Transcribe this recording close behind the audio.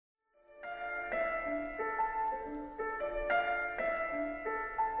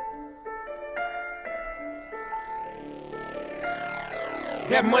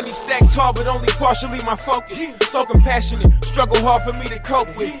Have money stacked tall, but only partially my focus. So compassionate, struggle hard for me to cope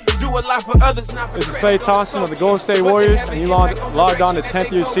with. Do a lot for others, not for This is Klay Thompson of the Golden State Warriors, and you logged on to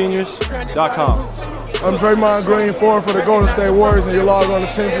 10thyearseniors.com. I'm Draymond Green, forward for the Golden State Warriors, and you log on to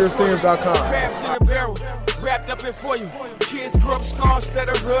 10thyearseniors.com. Crabs in a barrel, wrapped up in foil. Kids grow up scars that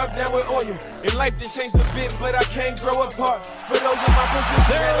are rubbed down with oil. In life they changed a bit, but I can't grow apart. For those in my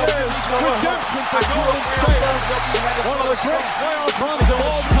position, there it is, redemption for Golden State. One of the great playoff runs of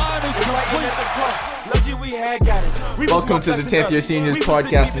all time is complete. Welcome to the 10th Year Seniors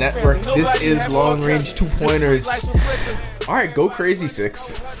Podcast Network. This is Long Range 2-Pointers. Alright, go crazy,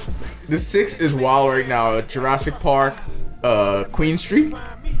 6. The 6 is wild right now at Jurassic Park, Queen Street.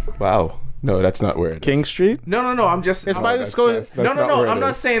 Wow. No, that's not where it is. King Street? No, I'm just... It's by the school. No, I'm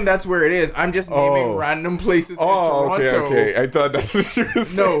not saying that's where it is. I'm just naming random places in Toronto. Okay. I thought that's what you were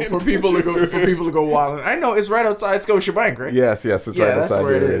saying. No, for people to go wild. I know, it's right outside Scotiabank, right? Yes, it's right outside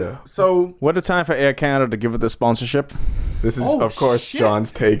where it here. is. So... What a time for Air Canada to give it the sponsorship. This is, of course,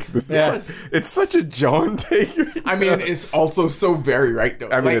 John's take. It's such a John take. I mean, it's also so very right,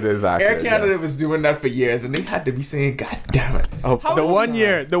 though. I mean, it is accurate. Air Canada was doing that for years, and they had to be saying, God damn it.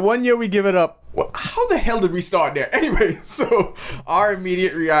 The one year we give it up. How the hell did we start there? Anyway, so our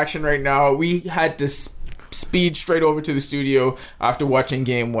immediate reaction right now, we had to speed straight over to the studio after watching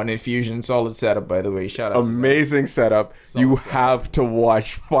Game 1 in Fusion. Solid setup, by the way. Shout out. Amazing setup. You have to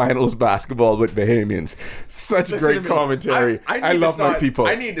watch finals basketball with Bahamians. Such great commentary. I love my people.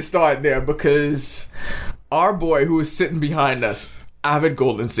 I need to start there because our boy who is sitting behind us, avid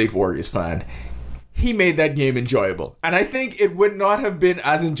Golden State Warriors fan, he made that game enjoyable. And I think it would not have been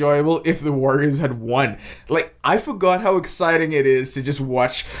as enjoyable if the Warriors had won. Like, I forgot how exciting it is to just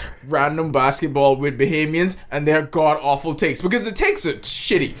watch random basketball with Bahamians and their god-awful takes. Because the takes are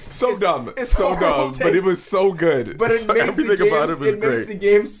shitty. So dumb. It's so dumb. But it was so good. But it makes the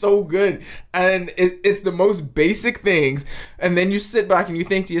game so good. And it's the most basic things. And then you sit back and you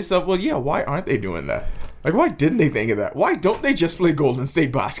think to yourself, well, yeah, why aren't they doing that? Like, why didn't they think of that? Why don't they just play Golden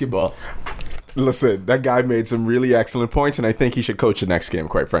State basketball? Listen, that guy made some really excellent points, and I think he should coach the next game,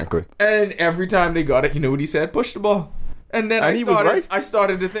 quite frankly. And every time they got it, you know what he said? Push the ball. And then I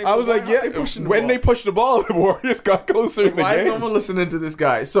started to think, I was like, yeah, when they pushed the ball, the Warriors got closer in the game. Why is no one listening to this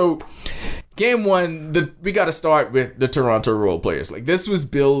guy? So, Game 1, we got to start with the Toronto role players. Like, this was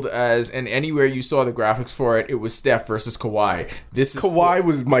billed as, and anywhere you saw the graphics for it, it was Steph versus Kawhi. Kawhi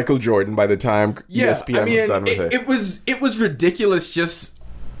was Michael Jordan by the time ESPN was done with it. It was ridiculous just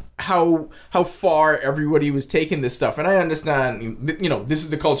how far everybody was taking this stuff. And I understand, you know, this is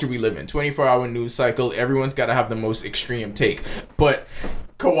the culture we live in. 24-hour news cycle. Everyone's got to have the most extreme take. But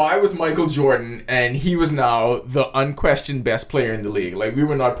Kawhi was Michael Jordan, and he was now the unquestioned best player in the league. Like, we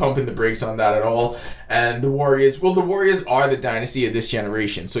were not pumping the brakes on that at all. And the Warriors are the dynasty of this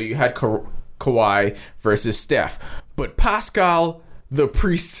generation. So you had Kawhi versus Steph. But Pascal, the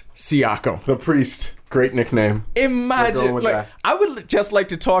Priest Siakam. The Priest. Great nickname. Imagine, like, I would just like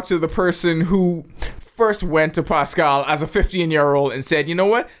to talk to the person who first went to Pascal as a 15-year-old and said, you know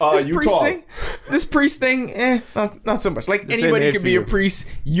what, this priest thing, not so much. Like, anybody can be a priest.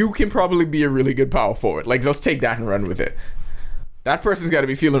 You can probably be a really good power forward. Like, let's take that and run with it. That person's got to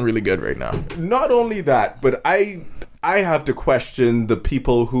be feeling really good right now. Not only that, but I have to question the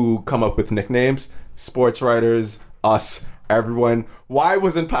people who come up with nicknames, sports writers, us, everyone. Why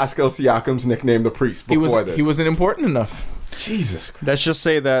wasn't Pascal Siakam's nickname the Priest before this? He wasn't important enough. Jesus. Let's just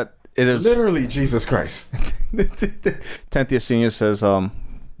say that it is literally Jesus Christ. 10th Year Senior says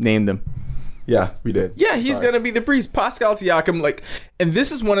named him. Yeah, we did. Yeah, he's going to be the Priest. Pascal Siakam, like, and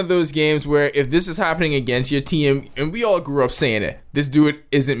this is one of those games where if this is happening against your team, and we all grew up saying it, this dude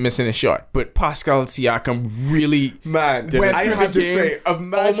isn't missing a shot. But Pascal Siakam really went through the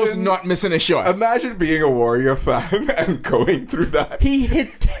game, almost not missing a shot. Imagine being a Warrior fan and going through that. He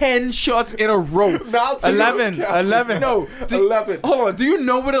hit 10 shots in a row. 11. No, 11. Hold on. Do you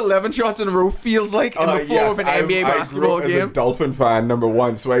know what 11 shots in a row feels like in the floor of an NBA basketball game? I grew up as a Dolphin fan, number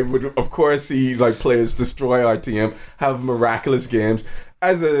one, so I would, of course, see like players destroy our team, have miraculous games.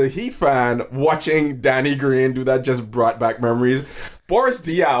 As a Heat fan, watching Danny Green do that just brought back memories. Boris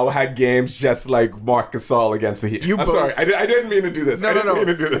Diaw had games just like Marc Gasol against the Heat. Sorry, I didn't mean to do this. I didn't mean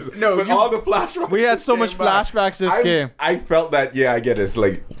to do this. No, but all the flashbacks. We had so much flashbacks this game. I felt that, yeah, I get it. It's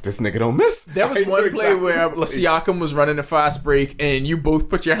like, this nigga don't miss. There was one play where Siakam was running a fast break and you both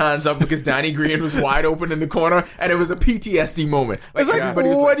put your hands up because Danny Green was wide open in the corner, and it was a PTSD moment. Like, it's like,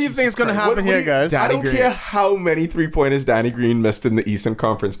 what do you think is going to happen here, guys? I don't care how many 3-pointers Danny Green missed in the Eastern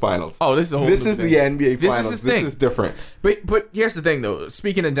Conference Finals. Oh, this is a whole This is the NBA Finals. This is the thing. This is different. But here's the thing, thing though.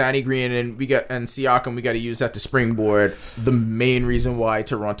 Speaking of Danny Green and Siakam, we got to use that to springboard the main reason why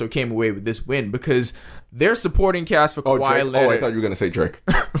Toronto came away with this win, because their supporting cast for Kawhi Drake. Leonard. Oh, I thought you were gonna say Drake.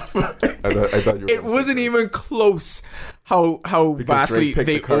 I thought you were. It wasn't even close. How vastly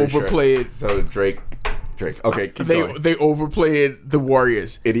they overplayed. Shirt. So Drake. Okay, keep going. They overplayed the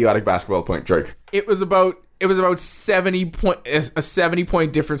Warriors. Idiotic basketball point, Drake. It was about 70-point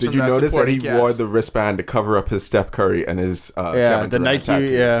difference. Did from you that notice that he supporting wore cast. the wristband to cover up his Steph Curry and his Kevin the Durant Nike,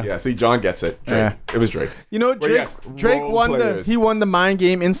 tattoo? yeah. See, John gets it. Drake. It was Drake. You know, But Drake. yes, Drake role won players. He won the mind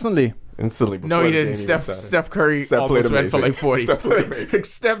game instantly. Instantly. No, he before the didn't. game even started. Steph Curry Steph almost played went for amazing. like 40. Steph played amazing.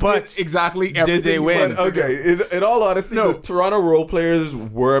 Steph But did exactly everything. they win? But, okay, in all honesty, No. the Toronto role players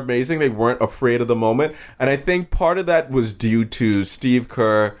were amazing. They weren't afraid of the moment. And I think part of that was due to Steve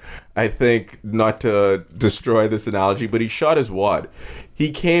Kerr. I think, not to destroy this analogy, but he shot his wad.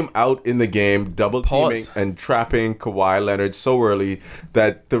 He came out in the game double teaming and trapping Kawhi Leonard so early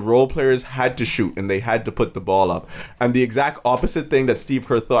that the role players had to shoot and they had to put the ball up. And the exact opposite thing that Steve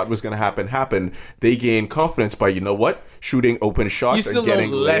Kerr thought was going to happen happened. They gained confidence by, you know what? Shooting open shots You still and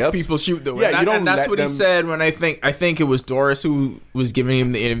getting don't let layups. people shoot though. Yeah, you don't and that's let what he them- said when I think it was Doris who was giving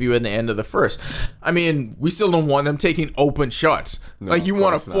him the interview at the end of the first. I mean, we still don't want them taking open shots. No, like you of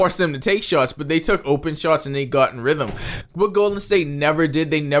want course to not. force them to take shots, but they took open shots and they got in rhythm. What Golden State never did,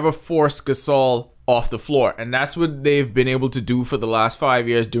 they never forced Gasol off the floor, and that's what they've been able to do for the last 5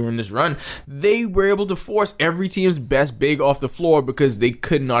 years during this run. They were able to force every team's best big off the floor because they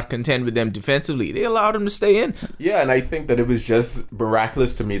could not contend with them defensively. They allowed them to stay in. Yeah, and I think that it was just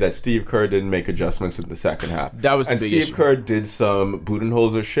miraculous to me that Steve Kerr didn't make adjustments in the second half. That was the and big Steve issue. Kerr did some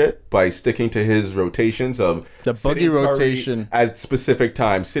Budenholzer shit by sticking to his rotations of The sitting boogie Curry rotation. at specific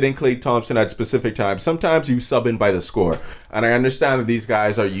times, sitting Klay Thompson at specific times. Sometimes you sub in by the score, and I understand that these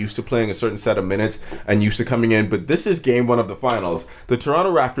guys are used to playing a certain set of minutes and used to coming in, but this is game one of the finals. The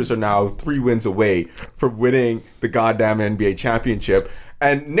Toronto Raptors are now 3 wins away from winning the goddamn NBA championship.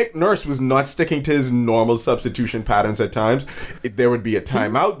 And Nick Nurse was not sticking to his normal substitution patterns at times. There would be a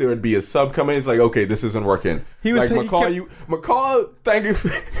timeout. There would be a sub coming. It's like, okay, this isn't working. He was- like he McCall. Thank you.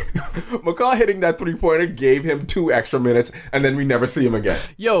 McCall hitting that 3-pointer gave him 2 extra minutes, and then we never see him again.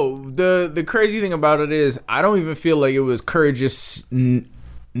 Yo, the crazy thing about it is I don't even feel like it was Curry just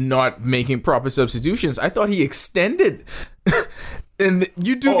not making proper substitutions. I thought he extended. And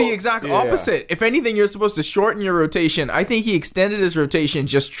you do the exact yeah. opposite. If anything, you're supposed to shorten your rotation. I think he extended his rotation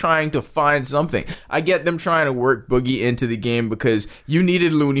just trying to find something. I get them trying to work Boogie into the game because you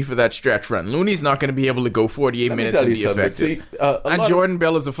needed Looney for that stretch run. Looney's not going to be able to go 48 Let me minutes tell and you be something. effective. See, a And lot Jordan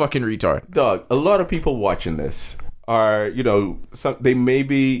Bell is a fucking retard. Dog, a lot of people watching this are, they may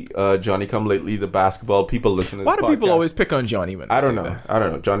be Johnny Come Lately, the basketball people listening to Why this do people podcast. always pick on Johnny when they I don't say know. that? I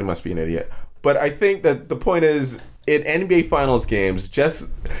don't know. Johnny must be an idiot. But I think that the point is, in NBA Finals games,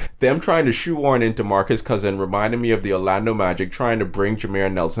 just them trying to shoehorn into Marcus Cousin reminded me of the Orlando Magic trying to bring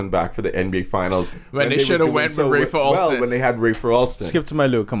Jameer Nelson back for the NBA Finals. When they were should have doing went with Rafer Alston. Well, when they had Rafer Alston. Skip to my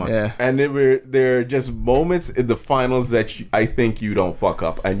Lou. Come on. Yeah. And there are just moments in the finals that I think you don't fuck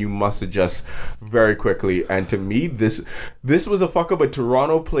up, and you must adjust very quickly. And to me, this was a fuck up. But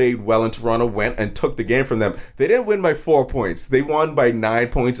Toronto played well, and Toronto went and took the game from them. They didn't win by 4 points. They won by 9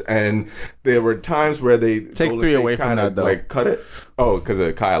 points, and there were times where they Take Golden 3 State away from kinda, that, though. like cut it. Oh, because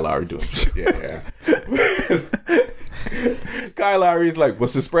of Kyle Lowry doing shit. Yeah. Kyle Lowry's like,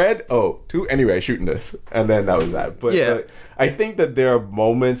 what's the spread? Oh, 2. Anyway, shooting this. And then that was that. But Yeah. I think that there are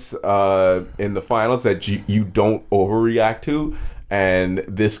moments in the finals that you don't overreact to. And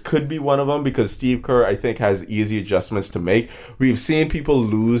this could be one of them because Steve Kerr, I think, has easy adjustments to make. We've seen people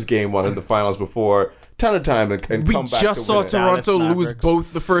lose game 1 in the finals before. Ton of time and We come back just to saw win it. Toronto Dallas lose Mavericks.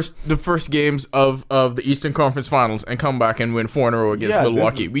 both the first games of the Eastern Conference Finals and come back and win 4 in a row against Yeah, this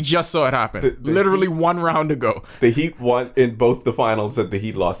Milwaukee. is- We just saw it happen. The Literally Heat- 1 round ago. The Heat won in both the finals that the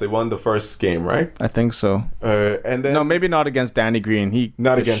Heat lost. They won the first game, right? I think so. And then No, maybe not against Danny Green.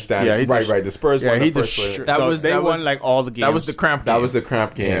 not against Danny. Yeah, he right. The Spurs Yeah, won he the first just. one. That They was- won like all the games. That was the cramp game. That was the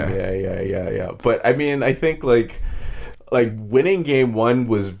cramp game. Yeah. Yeah. But I mean, I think like winning game 1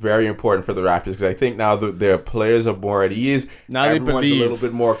 was very important for the Raptors because I think now their players are more at ease. Now they Everyone's believe. a little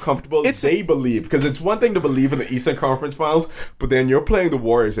bit more comfortable. It's- They believe because it's one thing to believe in the Eastern Conference Finals, but then you're playing the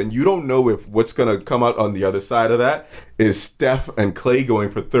Warriors and you don't know if what's gonna come out on the other side of that is Steph and Klay going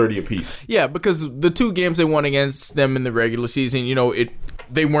for 30 apiece. Yeah, because the 2 games they won against them in the regular season,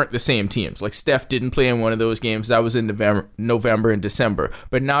 they weren't the same teams. Like Steph didn't play in one of those games. That was in November and December.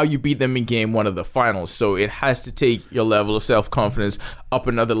 But now you beat them in game one of the finals. So it has to take your level of self-confidence up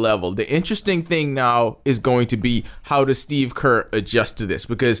another level. The interesting thing now is going to be, how does Steve Kerr adjust to this?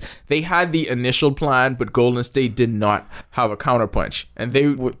 Because they had the initial plan, but Golden State did not have a counterpunch. And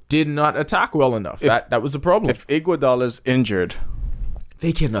they did not attack well enough. That was the problem. If Iguodala's injured,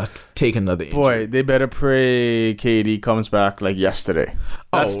 they cannot take another injury. boy, they better pray KD comes back like yesterday.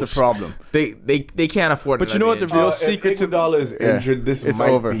 That's the problem. They can't afford. But you know what the real secret to Iguodala is injured, this it's might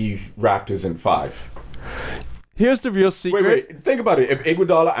over. be Raptors in 5. Here's the real secret. Wait. Think about it. If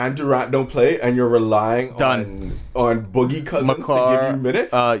Iguodala and Durant don't play, and you're relying Done. on Boogie Cousins to give you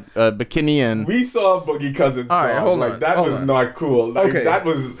minutes, Bikini and we saw Boogie Cousins. All right, dog. hold like on, that hold was on. not cool. Like, Okay. that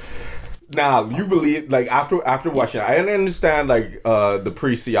was. Now you believe, like, after watching it, I understand, like, the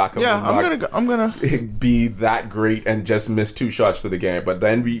pre-Siakam. Yeah, I'm gonna. be that great and just miss 2 shots for the game, but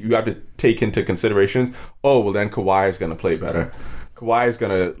then you have to take into considerations. Oh well, then Kawhi is gonna play better. Kawhi is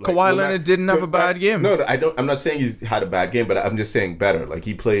gonna. Kawhi Leonard didn't have a bad game. No, I don't. I'm not saying he's had a bad game, but I'm just saying better. Like,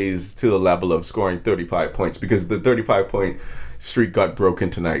 he plays to the level of scoring 35 points, because the 35-point streak got broken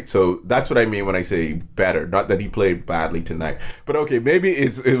tonight. So that's what I mean when I say better. Not that he played badly tonight. But okay, maybe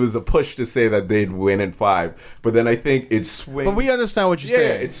it was a push to say that they'd win in 5. But then I think it swings. But we understand what you're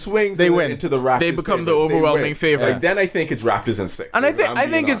saying. It swings. They win. into the Raptors. They become favor. the overwhelming They win. favorite. Like, then I think it's Raptors in 6. And Like, I I'm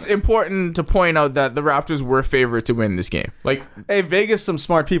think being it's honest. important to point out that the Raptors were favored to win this game. Like, Hey, Vegas, some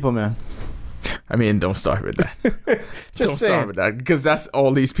smart people, man. I mean, don't start with that. Don't saying. start with that, because that's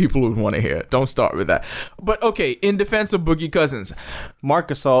all these people would want to hear. Don't start with that. But okay, in defense of Boogie Cousins, Marc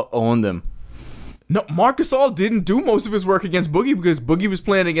Gasol owned them. no, Marc Gasol didn't do most of his work against Boogie, because Boogie was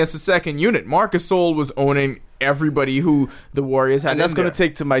playing against the second unit. Marc Gasol was owning everybody who the Warriors had. And that's in going there. to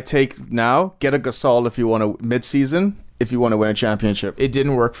take to my take now. Get a Gasol if you want to mid-season, if you want to win a championship. It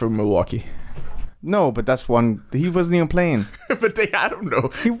didn't work for Milwaukee. No, but that's one. He wasn't even playing. But they had him,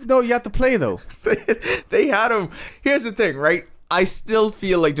 though. No, you have to play, though. They had him. Here's the thing, right? I still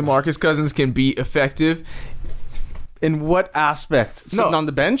feel like DeMarcus Cousins can be effective. In what aspect? Sitting on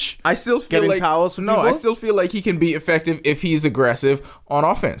the bench? I still feel Getting like towels from no. people? I still feel like he can be effective if he's aggressive on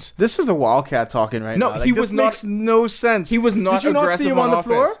offense. This is a Wildcat talking right No, now. he this was not- makes no sense. He was not Did you not aggressive see him on the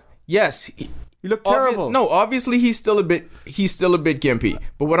floor? offense. Yes. You look terrible. No, obviously he's still a bit gimpy.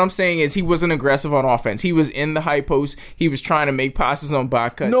 But what I'm saying is he wasn't aggressive on offense. He was in the high post. He was trying to make passes on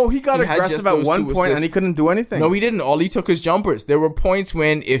back cuts. No, he got had aggressive just at those one 2 point assists. and he couldn't do anything. No, he didn't. All he took was jumpers. There were points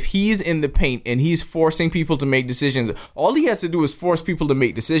when if he's in the paint and he's forcing people to make decisions, all he has to do is force people to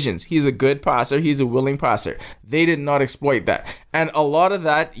make decisions. He's a good passer. He's a willing passer. They did not exploit that. And a lot of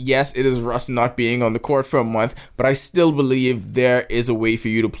that, yes, it is Russ not being on the court for a month, but I still believe there is a way for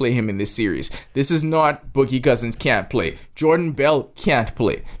you to play him in this series. This is not Boogie Cousins can't play. Jordan Bell can't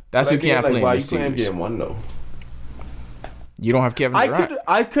play. That's who can't play in Why this you playing series. game 1 though? You don't have Kevin Durant.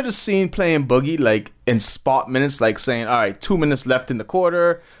 I could have seen playing Boogie like in spot minutes, like saying, all right, 2 minutes left in the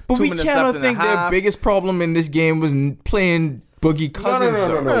quarter. But 2 we minutes cannot left in the think their half. biggest problem in this game was playing Boogie Cousins.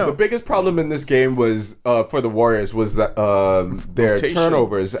 No. The biggest problem in this game was for the Warriors was that their Rotation.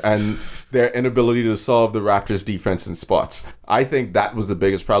 turnovers and their inability to solve the Raptors' defense in spots. I think that was the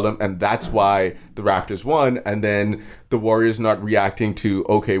biggest problem, and that's why the Raptors won. And then the Warriors not reacting to,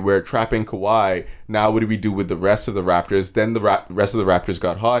 okay, we're trapping Kawhi. Now what do we do with the rest of the Raptors? Then the rest of the Raptors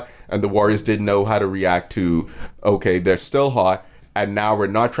got hot, and the Warriors didn't know how to react to, okay, they're still hot. And now we're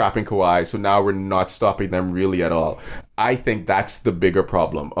not trapping Kawhi, so now we're not stopping them really at all. I think that's the bigger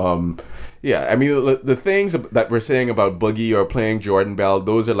problem. Yeah, I mean, the things that we're saying about Boogie or playing Jordan Bell,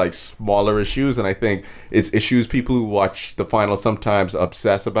 those are like smaller issues, and I think it's issues people who watch the finals sometimes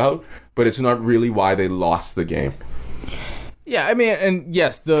obsess about, but it's not really why they lost the game. Yeah, I mean, and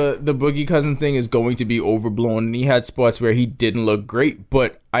yes, the Boogie Cousins thing is going to be overblown, and he had spots where he didn't look great,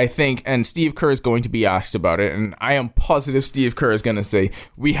 but I think, and Steve Kerr is going to be asked about it, and I am positive Steve Kerr is going to say,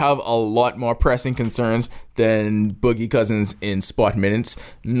 we have a lot more pressing concerns than Boogie Cousins in spot minutes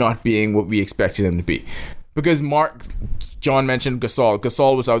not being what we expected him to be. Because John mentioned Gasol.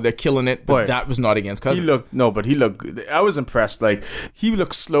 Gasol was out there killing it, but Boy, that was not against Cousins. He looked good. I was impressed. Like, he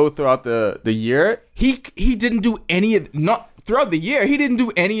looked slow throughout the year. He didn't do any of throughout the year. He didn't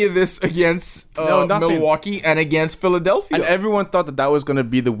do any of this against nothing. Milwaukee and against Philadelphia. And everyone thought that was going to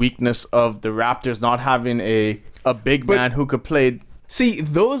be the weakness of the Raptors, not having a big man who could play. See,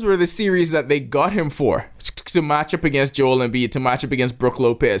 those were the series that they got him for, to match up against Joel Embiid, to match up against Brook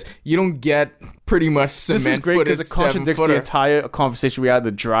Lopez. You don't get pretty much cement. This is great because it contradicts the entire conversation we had,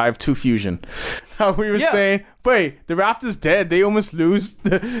 the drive to Fusion. How we were saying, wait, the Raptors dead. They almost lose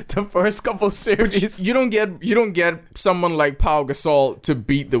the first couple series. You don't get someone like Pau Gasol to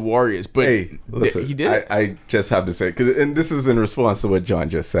beat the Warriors, but hey, listen, he did. I just have to say, and this is in response to what John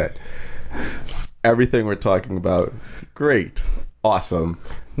just said. Everything we're talking about, great, awesome.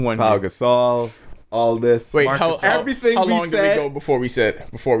 Pau Gasol. All this. Wait, how long did we go before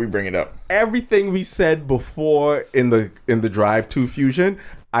we bring it up? Everything we said before in the drive to Fusion,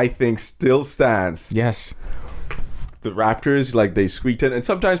 I think still stands. Yes. The Raptors, like, they squeaked in, and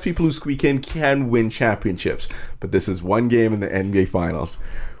sometimes people who squeak in can win championships, but this is one game in the NBA Finals.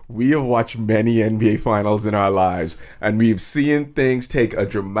 We have watched many NBA Finals in our lives, and we've seen things take a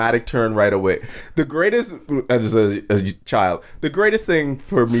dramatic turn right away. The greatest, as a child, the greatest thing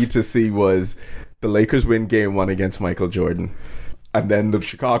for me to see was the Lakers win Game 1 against Michael Jordan. And then the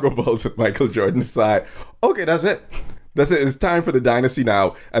Chicago Bulls and Michael Jordan decide, okay, that's it. That's it. It's time for the dynasty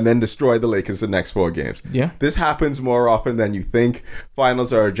now. And then destroy the Lakers the next 4 games. Yeah. This happens more often than you think.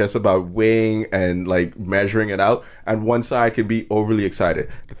 Finals are just about weighing and, like, measuring it out. And one side can be overly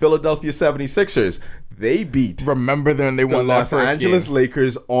excited. The Philadelphia 76ers, they beat... Remember when they won that first game? Los Angeles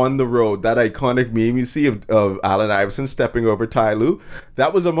Lakers on the road. That iconic meme you see of Allen Iverson stepping over Ty Lue.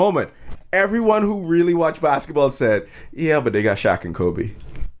 That was a moment. Everyone who really watched basketball said, yeah, but they got Shaq and Kobe.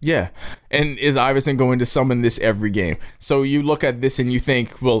 Yeah. And is Iverson going to summon this every game? So you look at this and you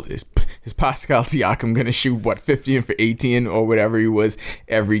think, well, is Pascal Siakam going to shoot, 15 for 18 or whatever he was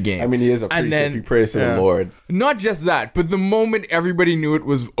every game? I mean, he is a priest if he prays to the Lord. Not just that, but the moment everybody knew it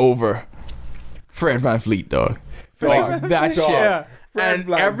was over, Fred VanVleet, dog. Like, that shit. Yeah.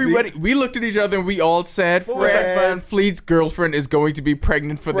 And everybody, we looked at each other and we all said, Fred VanVleet's girlfriend is going to be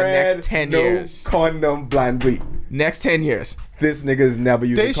pregnant for the next 10 years. Condom VanVleet. Next 10 years. This nigga's never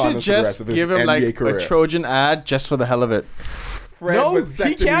used a condom for the rest of his NBA career. They should just give him like a Trojan ad just for the hell of it. No,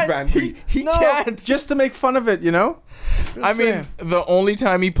 he can't. He can't. Just to make fun of it, you know? I mean, the only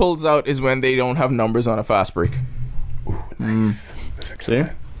time he pulls out is when they don't have numbers on a fast break. Ooh, nice. That's a good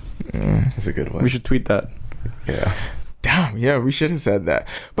one. That's a good one. We should tweet that. Yeah. Damn, yeah, we should have said that.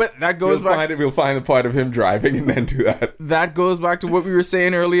 But that goes back... We'll find the part of him driving and then do that. That goes back to what we were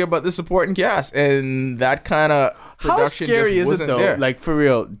saying earlier about the supporting cast. And that kind of production just wasn't there. Like, for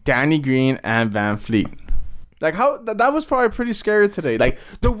real, Danny Green and VanVleet. Like, how... That was probably pretty scary today. Like,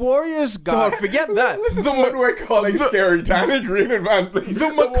 the Warriors got... Dog, forget that. Listen to what we're calling scary. Danny Green and VanVleet. The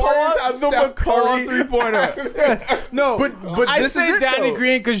McCaw three-pointer. No, but I this say is Danny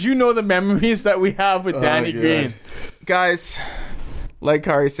Green because you know the memories that we have with Danny Green. Guys, like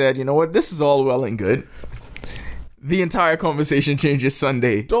Kari said, you know what? This is all well and good. The entire conversation changes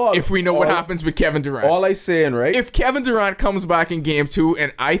Sunday if we know what happens with Kevin Durant. All I saying, right? If Kevin Durant comes back in Game 2,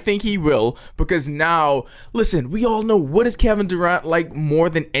 and I think he will, because now, listen, we all know what is Kevin Durant like more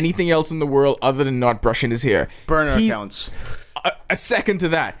than anything else in the world other than not brushing his hair. Burner accounts. A second to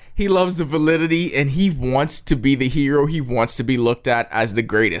that, he loves the validity and he wants to be the hero. He wants to be looked at as the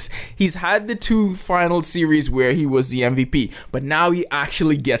greatest. He's had the 2 final series where he was the MVP, but now he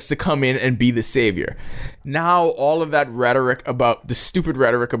actually gets to come in and be the savior. Now all of that rhetoric about the stupid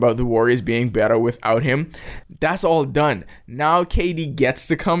rhetoric about the Warriors being better without him, that's all done. Now KD gets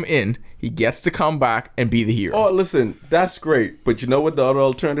to come in. He gets to come back and be the hero. Oh, listen, that's great. But you know what the other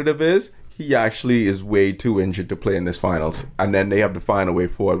alternative is? He actually is way too injured to play in this finals, and then they have to find a way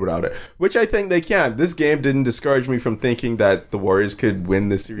forward without it, which I think they can. This game didn't discourage me from thinking that the Warriors could win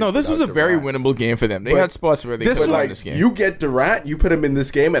this series. No, this was a very winnable game for them. They had spots where they could win this game. You get Durant, you put him in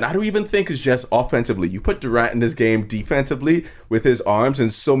this game, and I don't even think it's just offensively. You put Durant in this game defensively with his arms,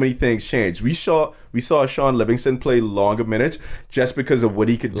 and so many things change. We saw Sean Livingston play longer minutes just because of what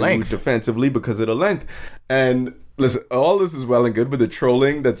he could do defensively because of the length. And listen, all this is well and good, but the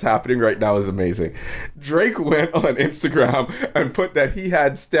trolling that's happening right now is amazing. Drake went on Instagram and put that he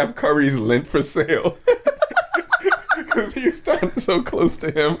had Steph Curry's lint for sale. Because he's standing so close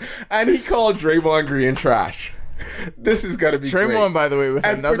to him. And he called Draymond Green trash. This is going to be Draymond, by the way, with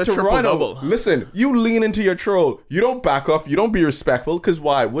another triple-double. Listen, you lean into your troll. You don't back off. You don't be respectful. Because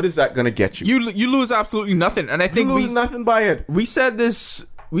why? What is that going to get you? You lose absolutely nothing. And I think you lose nothing by it. We said this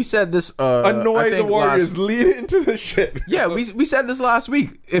annoy the Warriors, lead into the shit. Yeah, we said this last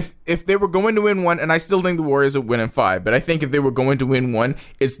week. If they were going to win one, and I still think the Warriors would win in 5, but I think if they were going to win one,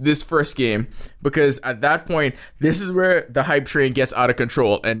 it's this first game, because at that point, this is where the hype train gets out of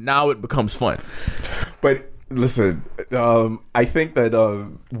control, and now it becomes fun. But listen, I think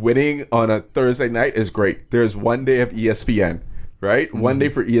that winning on a Thursday night is great. There's one day of ESPN, right? Mm-hmm. One day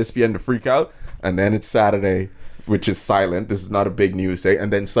for ESPN to freak out. and then it's Saturday, which is silent. This is not a big news day,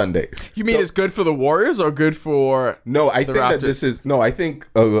 and then Sunday. You mean it's good for the Warriors or good for No, I think Raptors? that this is no. I think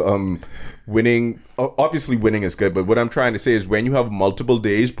winning. Obviously, winning is good, but what I'm trying to say is when you have multiple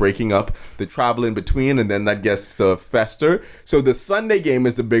days breaking up the travel in between, and then that gets to fester. So the Sunday game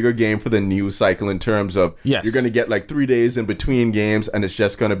is the bigger game for the news cycle in terms of Yes. you're going to get like 3 days in between games, and it's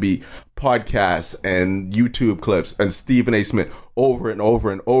just going to be podcasts and YouTube clips and Stephen A. Smith over and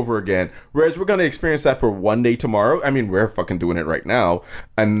over and over again. Whereas we're going to experience that for one day tomorrow. I mean, we're fucking doing it right now,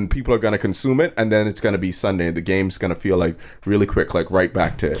 and people are going to consume it, and then it's going to be Sunday. The game's going to feel like really quick, like right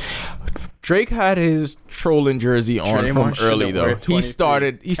back to it. Drake had his trolling jersey on Draymond from early should've though.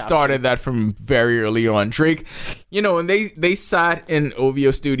 wear He started that from very early on. Drake, you know, and they sat in OVO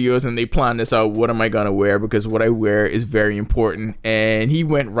Studios and they planned this out. What am I gonna wear? Because what I wear is very important. And he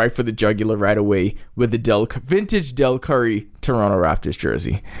went right for the jugular right away with the vintage Del Curry Toronto Raptors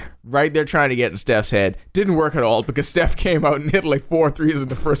jersey. Right there trying to get in Steph's head. Didn't work at all because Steph came out and hit like 4 threes in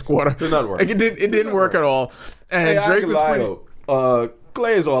the first quarter. Did not work. Like it didn't work at all. And Hey, Drake was pretty...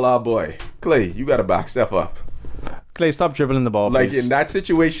 Clay is all our boy. Clay, you got to back Steph up. Clay, stop dribbling the ball, Like please. in that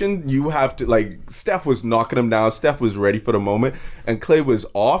situation, you have to like Steph was knocking him down. Steph was ready for the moment, and Clay was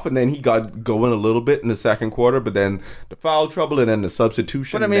off, and then he got going a little bit in the second quarter. But then the foul trouble and then the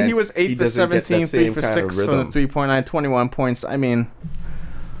substitution. But I mean, meant he was 8 for doesn't get 17, that 3 same for kind of 6 from the rhythm. 3-point line, 21 points. I mean,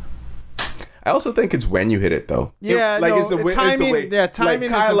 I also think it's when you hit it though. Yeah, like no, it's the way. timing- It's the way. yeah, timing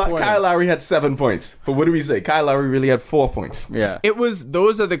is like important. Kyle Lowry had 7 points, but what do we say? Kyle Lowry really had 4 points. yeah.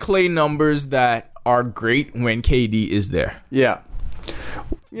 Those are the Clay numbers that are great when KD is there. Yeah.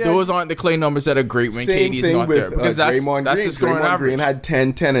 Those aren't the Clay numbers that are great when Same KD's thing not with there because that's Draymond that's Green. his scoring Draymond average. Green had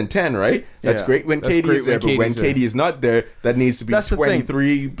 10, 10, and 10, right? That's Yeah. great when That's KD great is there, when but when KD's there. KD is not there, that needs to be That's the thing.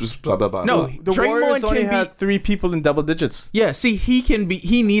 23, blah, blah, blah. No, The Draymond Warriors only can be- had 3 people in double digits. Yeah, see,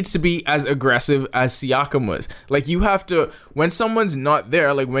 he needs to be as aggressive as Siakam was. Like, you have to, when someone's not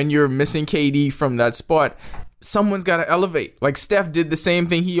there, like when you're missing KD from that spot, someone's got to elevate. Like, Steph did the same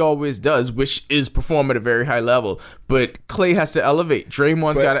thing he always does, which is perform at a very high level. But Clay has to elevate.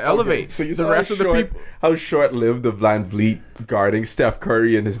 Draymond's got to elevate. So you the saw rest of the people. how short-lived the Van Vliet guarding Steph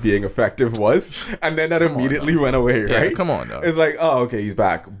Curry and his being effective was, and then that immediately went away, Yeah, right? come on, dog. It's like, oh, okay, he's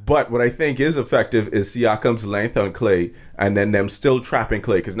back. But what I think is effective is Siakam's length on Clay, and then them still trapping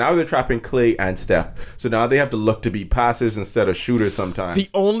Clay, because now they're trapping Clay and Steph. So now they have to look to be passers instead of shooters sometimes. The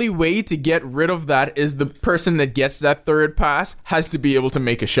only way to get rid of that is the person that gets that third pass has to be able to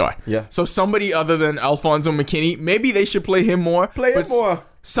make a shot. Yeah. So somebody other than Alfonso McKinney, maybe they should play him more. Play him but more.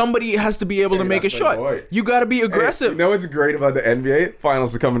 Somebody has to be able to Hey, make a that's my shot. boy. You got to be Hey, aggressive. you know what's great about the NBA?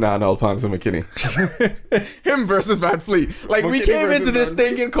 Finals are coming down to Alfonso McKinney. Him versus Van Fleet. Like, we McKinney came versus into this Van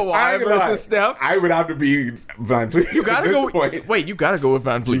Fleet. thinking I Kawhi ain't gonna lie. versus Steph. I would have to be Van Fleet. You gotta at go. this point. Wait, you gotta go with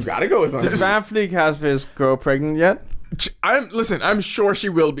Van Fleet. You gotta go with Van Did Fleet. Van Fleet have his girl pregnant yet? I'm sure she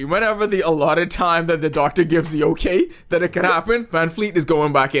will be. Whenever the allotted time that the doctor gives the okay that it can happen, Van Fleet is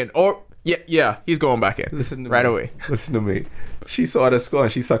going back in. Or yeah, he's going back in. Listen to right me. away. Listen to me. She saw the score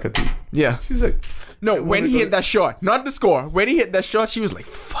and she sucked her teeth. Yeah. She's like, No, when wanna he go- hit that shot, not the score. When he hit that shot, she was like,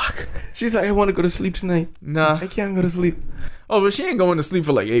 "Fuck, she's like, I want to go to sleep tonight. nah." I can't go to sleep. Oh, but she ain't going to sleep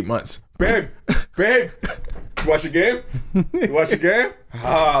for like 8 months. Babe, you watch the game? You watch the game?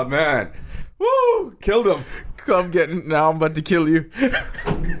 Ah, man. Woo, killed him. Club getting now. I'm about to kill you.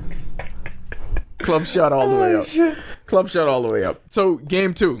 Club shot all the way up. Club shot all the way up. So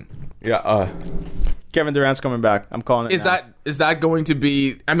game 2. Yeah, Kevin Durant's coming back. I'm calling it. now. Is that going to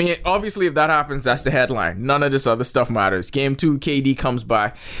be? I mean, obviously, if that happens, that's the headline. None of this other stuff matters. Game 2, KD comes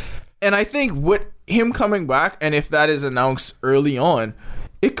back, and I think with him coming back, and if that is announced early on,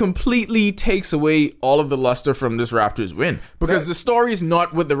 it completely takes away all of the luster from this Raptors win, because the story is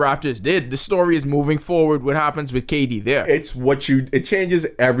not what the Raptors did. The story is moving forward. What happens with KD there? it's it changes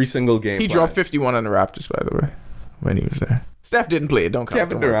every single game. He dropped 51 on the Raptors, by the way, when he was there. Steph didn't play it. Don't count.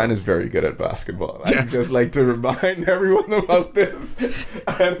 Kevin Don't worry. Durant is very good at basketball. Yeah. I just like to remind everyone about this.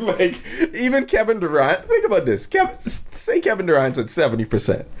 And like, even Kevin Durant, think about this. Say Kevin Durant's at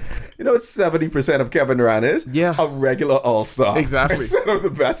 70%. You know what 70% of Kevin Durant is? Yeah. A regular all-star. Exactly. Instead of the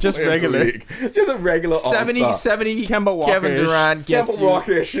best Just player in the regular. league. Just a regular all-star. 70 Kemba Walker-ish. Kevin Durant gets Kemba you.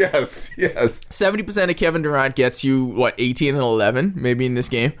 Walker-ish, yes. 70% of Kevin Durant gets you, what, 18 and 11, maybe in this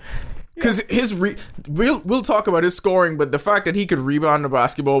game. Because we'll talk about his scoring, but the fact that he could rebound the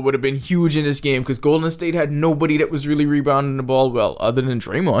basketball would have been huge in this game because Golden State had nobody that was really rebounding the ball well other than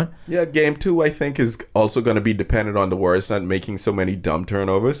Draymond. Yeah, game 2 I think is also going to be dependent on the Warriors not making so many dumb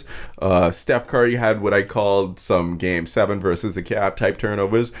turnovers. Steph Curry had what I called some game 7 versus the Cavs type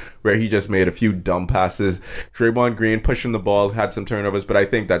turnovers where he just made a few dumb passes. Draymond Green pushing the ball had some turnovers, but I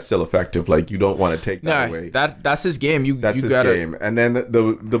think that's still effective. Like, you don't want to take that away. That's his game. That's his game. And then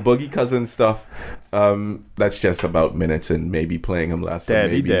the Boogie Cousins stuff, that's just about minutes and maybe playing him last time.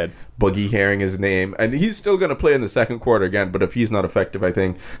 Maybe dead. Boogie hearing his name, and he's still going to play in the second quarter again, but if he's not effective, I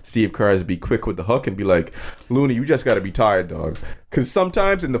think Steve Kerr has to be quick with the hook and be like, Looney, you just got to be tired, dog. Because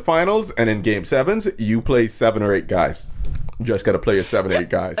sometimes in the finals and in game 7s, you play 7 or 8 guys. You just got to play your 7 or 8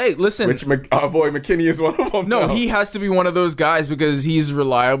 guys. Hey, listen. Which our boy McKinney is one of them. No, now. he has to be one of those guys because he's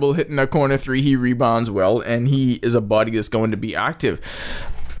reliable, hitting a corner 3, he rebounds well, and he is a body that's going to be active.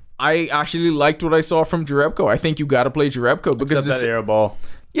 I actually liked what I saw from Jerebko. I think you got to play Jerebko because Except that air ball.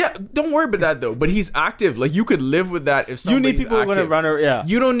 Yeah, don't worry about that though. But he's active. Like, you could live with that if somebody's You need people active. going to run her. Yeah.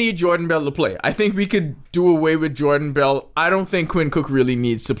 You don't need Jordan Bell to play. I think we could do away with Jordan Bell. I don't think Quinn Cook really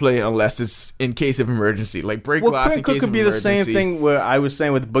needs to play unless it's in case of emergency. Like, break glass Quinn in Cook case could of be emergency. the same thing where I was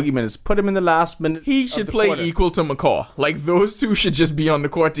saying with Boogie minutes. Put him in the last minute. He should play quarter. equal to McCaw. Like, those two should just be on the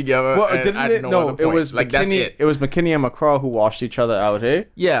court together. Well, and didn't at it? no No, other point. it was like McKinney. that's it. It was McKinney and McCraw who washed each other out. Hey,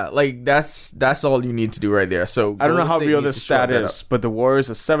 Yeah, like that's all you need to do right there. So I don't know Golden how State real needs this to shore stat that is, up. but the Warriors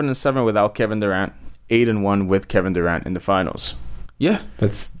are 7-7 without Kevin Durant, 8-1 with Kevin Durant in the finals. Yeah,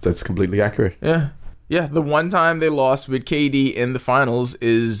 That's completely accurate. yeah. The one time they lost with KD in the finals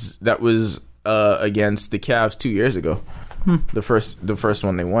was against the Cavs 2 years ago. The first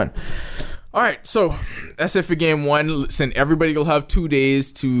one they won. All right, so that's it for game 1. Listen, everybody will have 2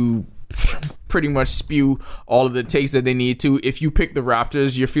 days to pretty much spew all of the takes that they need to. If you pick the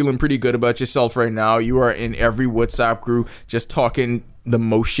Raptors, you're feeling pretty good about yourself right now. You are in every WhatsApp group just talking the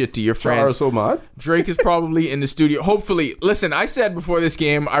most shit to your friends. So mad. Drake is probably in the studio. Hopefully. Listen, I said before this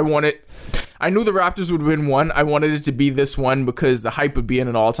game, I knew the Raptors would win one. I wanted it to be this one because the hype would be at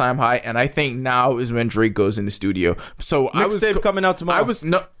an all-time high, and I think now is when Drake goes in the studio. So Mixtape coming out tomorrow.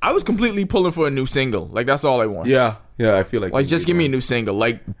 I was completely pulling for a new single. Like, that's all I want. Yeah, I feel like Just give me a new single.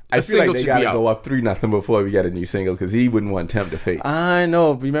 Like, I feel like they gotta out. go up 3-0 before we get a new single because he wouldn't want Tempt to face. I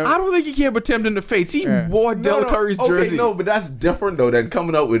know. Remember? I don't think he cared about tempting the fates. He wore Del Curry's jersey. No, but that's different though than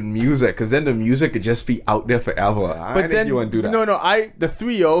coming out with music because then the music could just be out there forever. I think you want to do that. No, the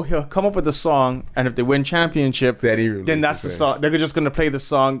 3-0, he'll come up with a song, and if they win championship, then that's the song. They're just gonna play the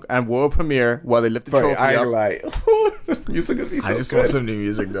song and world premiere while they lift the trophy I up. like music would be so I just good. want some new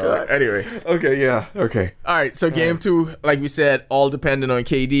music, dog. Anyway. Okay, yeah, okay. All right, so game 2, like we said, all dependent on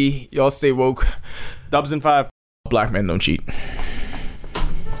KD. Y'all stay woke. Dubs in 5. Black men don't cheat.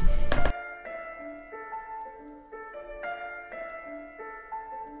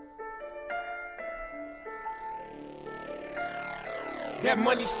 That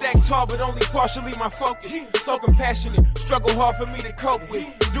money stacked tall, but only partially my focus. So compassionate, struggle hard for me to cope with.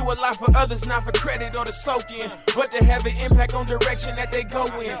 Do a lot for others, not for credit or to soak in, but to have an impact on direction that they go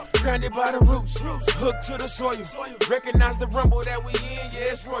in. Grounded by the roots, hooked to the soil. Recognize the rumble that we in, yeah,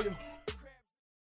 it's royal.